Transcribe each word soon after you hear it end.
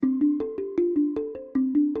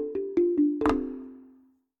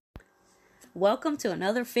Welcome to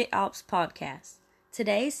another Fit Ops podcast.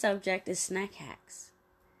 Today's subject is snack hacks.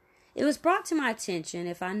 It was brought to my attention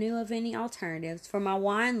if I knew of any alternatives for my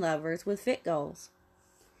wine lovers with fit goals.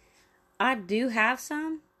 I do have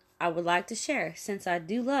some I would like to share since I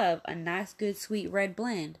do love a nice good sweet red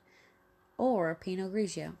blend or a Pinot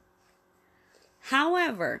Grigio.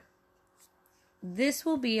 However, this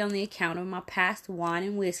will be on the account of my past wine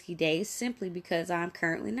and whiskey days simply because I'm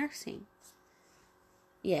currently nursing.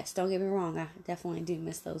 Yes, don't get me wrong, I definitely do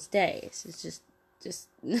miss those days. It's just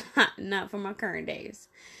not for my current days.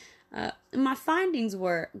 My findings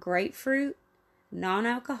were grapefruit,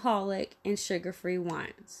 non-alcoholic, and sugar-free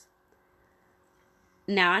wines.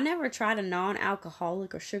 Now, I never tried a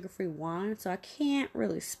non-alcoholic or sugar-free wine, so I can't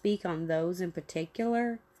really speak on those in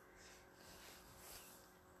particular.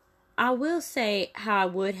 I will say how I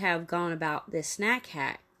would have gone about this snack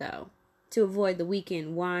hack, though, to avoid the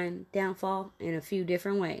weekend wine downfall in a few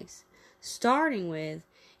different ways. Starting with,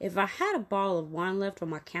 if I had a bottle of wine left on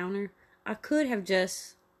my counter, I could have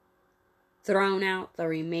just thrown out the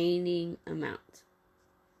remaining amount.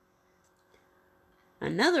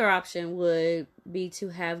 Another option would be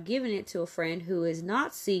to have given it to a friend who is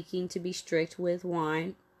not seeking to be strict with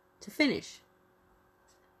wine to finish.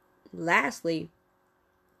 Lastly,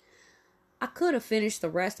 I could have finished the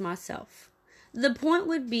rest myself. The point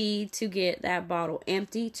would be to get that bottle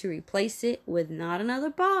empty to replace it with not another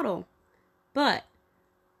bottle, but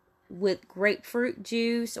with grapefruit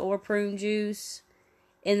juice or prune juice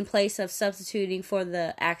in place of substituting for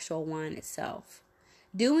the actual wine itself.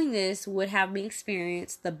 Doing this would have me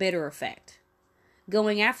experience the bitter effect,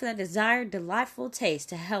 going after that desired delightful taste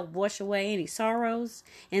to help wash away any sorrows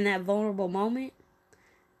in that vulnerable moment.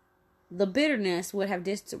 The bitterness would have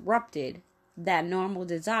disrupted that normal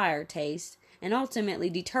desired taste and ultimately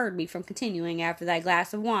deterred me from continuing after that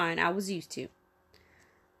glass of wine I was used to.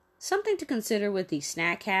 Something to consider with these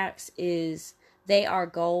snack hacks is they are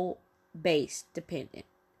goal-based dependent.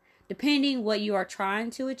 Depending what you are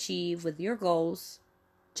trying to achieve with your goals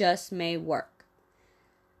just may work.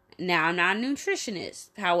 Now, I'm not a nutritionist.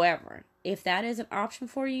 However, if that is an option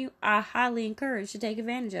for you, I highly encourage to take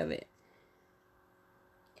advantage of it.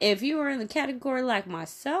 If you are in the category like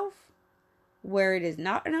myself, where it is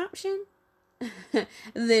not an option,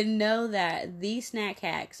 then know that these snack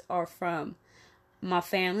hacks are from my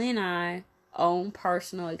family and I own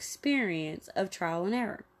personal experience of trial and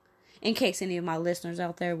error. In case any of my listeners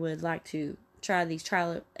out there would like to try these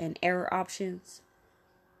trial and error options.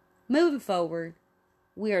 Moving forward,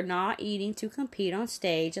 we are not eating to compete on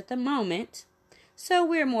stage at the moment, so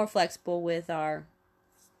we're more flexible with our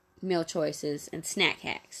meal choices and snack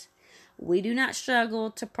hacks. We do not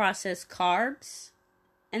struggle to process carbs,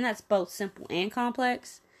 and that's both simple and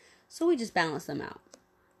complex, so we just balance them out.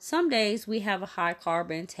 Some days we have a high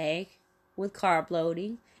carb intake with carb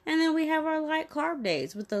loading, and then we have our light carb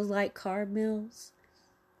days with those light carb meals.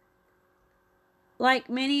 Like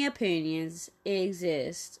many opinions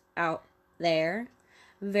exist out there,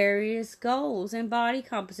 various goals and body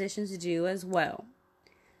compositions do as well.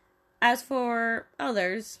 As for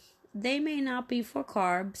others, they may not be for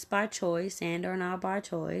carbs by choice and or not by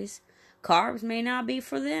choice. Carbs may not be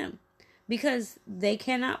for them because they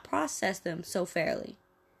cannot process them so fairly.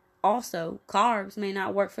 Also, carbs may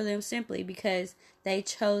not work for them simply because they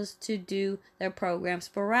chose to do their program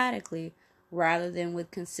sporadically rather than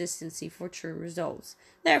with consistency for true results.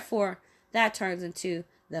 Therefore, that turns into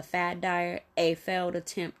the fad diet, a failed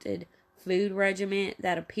attempted food regimen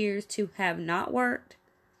that appears to not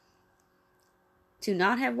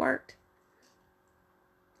have worked.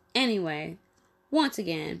 Anyway, once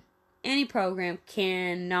again, any program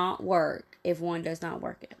cannot work if one does not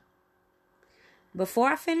work it. Before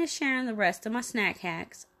I finish sharing the rest of my snack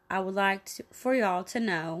hacks, I would like for y'all to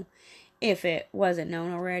know, if it wasn't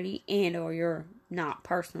known already and or you're not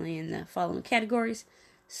personally in the following categories,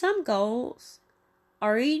 some goals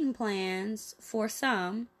are eating plans for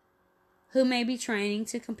some who may be training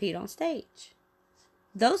to compete on stage.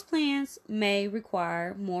 Those plans may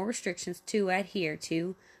require more restrictions to adhere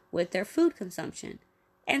to with their food consumption,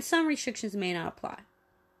 and some restrictions may not apply.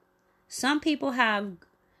 Some people have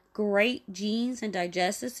great genes and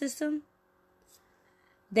digestive system.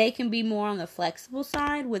 They can be more on the flexible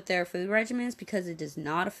side with their food regimens because it does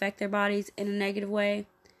not affect their bodies in a negative way.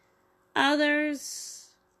 Others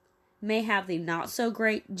may have the not so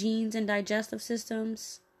great genes and digestive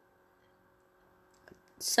systems.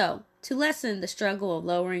 So, to lessen the struggle of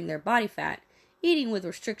lowering their body fat, eating with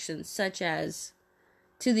restrictions such as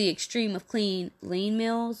to the extreme of clean, lean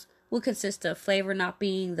meals will consist of flavor not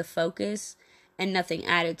being the focus and nothing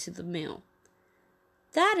added to the meal.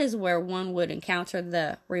 That is where one would encounter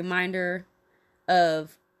the reminder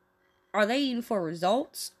of, are they eating for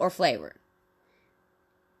results or flavor?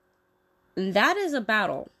 And that is a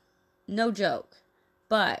battle. No joke.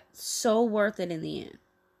 But so worth it in the end.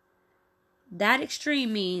 That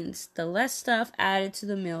extreme means the less stuff added to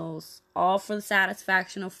the meals, all for the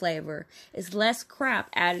satisfaction of flavor, is less crap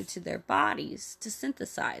added to their bodies to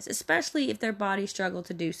synthesize, especially if their bodies struggle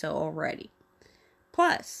to do so already.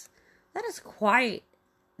 Plus, that is quite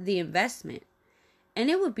the investment, and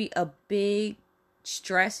it would be a big,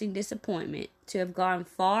 stressing disappointment to have gone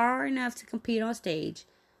far enough to compete on stage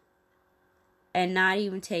and not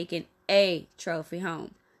even taken a trophy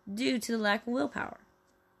home due to the lack of willpower.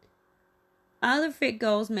 Other fit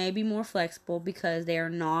goals may be more flexible because they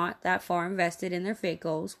are not that far invested in their fit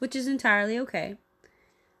goals, which is entirely okay.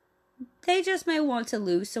 They just may want to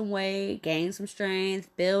lose some weight, gain some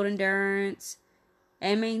strength, build endurance,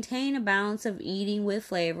 and maintain a balance of eating with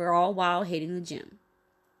flavor, all while hitting the gym.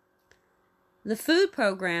 The food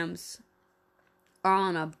programs are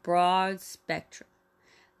on a broad spectrum.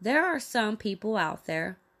 There are some people out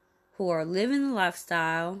there who are living the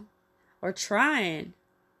lifestyle or trying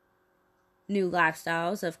new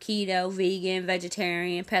lifestyles of keto, vegan,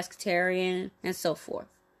 vegetarian, pescatarian, and so forth.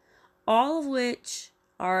 All of which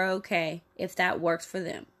are okay if that works for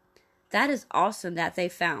them. That is awesome that they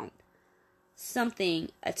found something,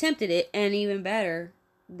 attempted it, and even better,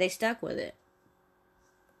 they stuck with it.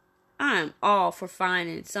 I'm all for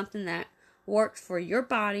finding something that works for your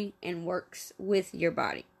body and works with your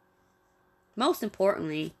body. Most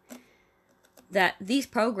importantly, that these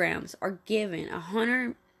programs are given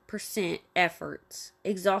 100% efforts,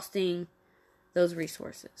 exhausting those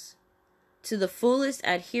resources to the fullest,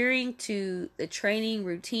 adhering to the training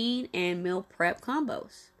routine and meal prep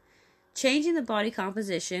combos, changing the body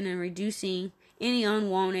composition and reducing any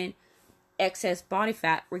unwanted excess body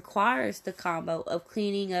fat requires the combo of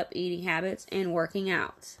cleaning up eating habits and working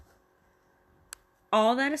out.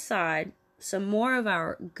 All that aside, some more of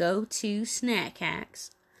our go-to snack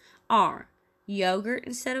hacks are yogurt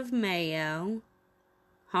instead of mayo,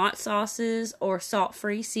 hot sauces or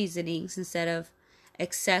salt-free seasonings instead of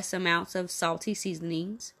excess amounts of salty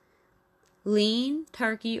seasonings, lean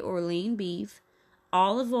turkey or lean beef,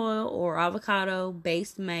 olive oil or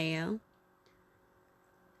avocado-based mayo,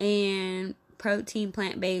 and protein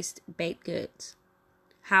plant-based baked goods.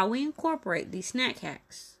 How we incorporate these snack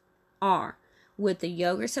hacks are, with the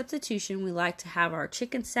yogurt substitution, we like to have our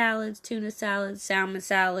chicken salads, tuna salads, salmon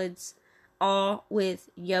salads, all with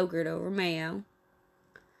yogurt over mayo.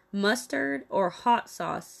 Mustard or hot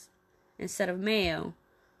sauce instead of mayo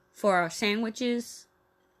for our sandwiches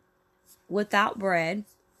without bread.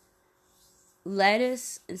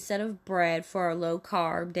 Lettuce instead of bread for our low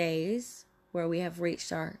carb days where we have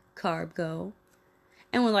reached our carb goal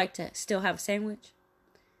and would like to still have a sandwich.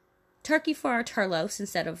 Turkey for our turloafs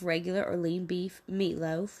instead of regular or lean beef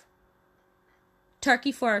meatloaf.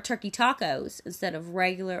 Turkey for our turkey tacos instead of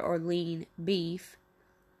regular or lean beef.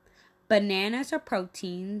 Bananas or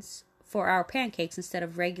proteins for our pancakes instead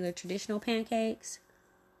of regular traditional pancakes.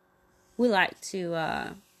 We like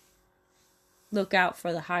to look out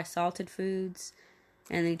for the high salted foods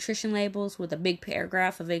and the nutrition labels with a big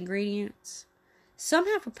paragraph of ingredients. Some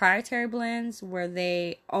have proprietary blends where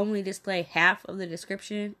they only display half of the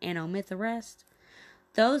description and omit the rest.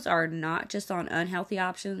 Those are not just on unhealthy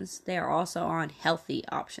options, they are also on healthy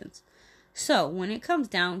options. So when it comes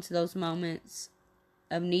down to those moments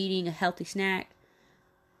of needing a healthy snack,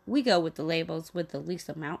 we go with the labels with the least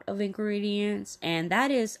amount of ingredients, and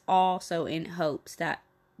that is also in hopes that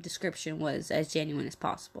description was as genuine as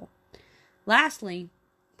possible. Lastly,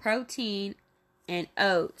 protein and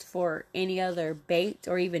oats for any other baked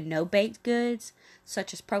or even no baked goods,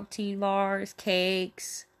 such as protein bars,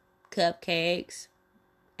 cakes, cupcakes,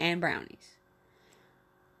 and brownies.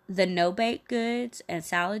 The no baked goods and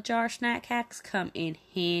salad jar snack hacks come in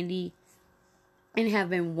handy and have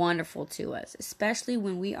been wonderful to us, especially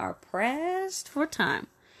when we are pressed for time.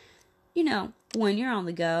 You know, when you're on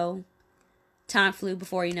the go, time flew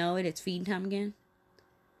before you know it, it's feeding time again.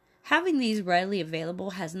 Having these readily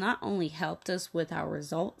available has not only helped us with our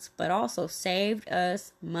results, but also saved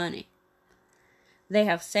us money. They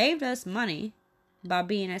have saved us money by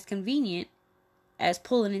being as convenient as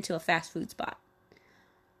pulling into a fast food spot.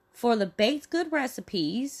 For the baked good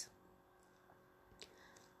recipes,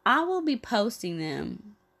 I will be posting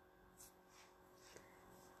them,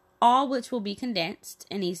 all which will be condensed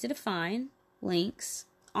and easy to find, links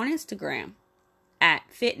on Instagram at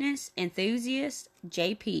Fitness Enthusiast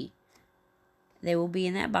JP. They will be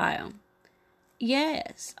in that bio.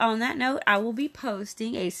 Yes, on that note, I will be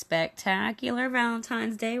posting a spectacular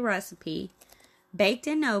Valentine's Day recipe, baked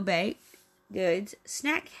and no baked, Goods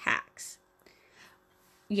snack hacks.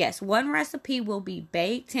 Yes, one recipe will be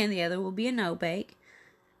baked and the other will be a no-bake.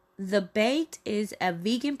 The baked is a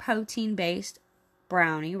vegan protein-based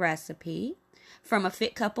brownie recipe from a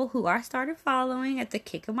fit couple who I started following at the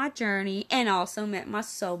kick of my journey and also met my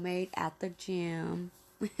soulmate at the gym.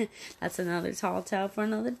 That's another tall tale for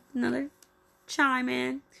another chime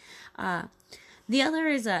in. The other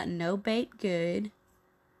is a no-bake good.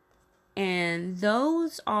 And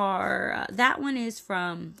those are, that one is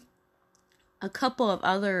from a couple of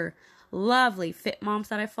other lovely fit moms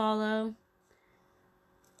that I follow.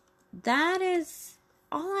 That is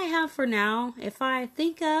all I have for now. If I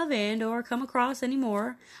think of and or come across any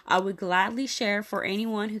more, I would gladly share for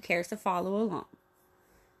anyone who cares to follow along.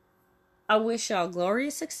 I wish y'all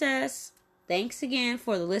glorious success. Thanks again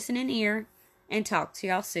for the listening ear, and talk to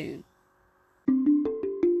y'all soon.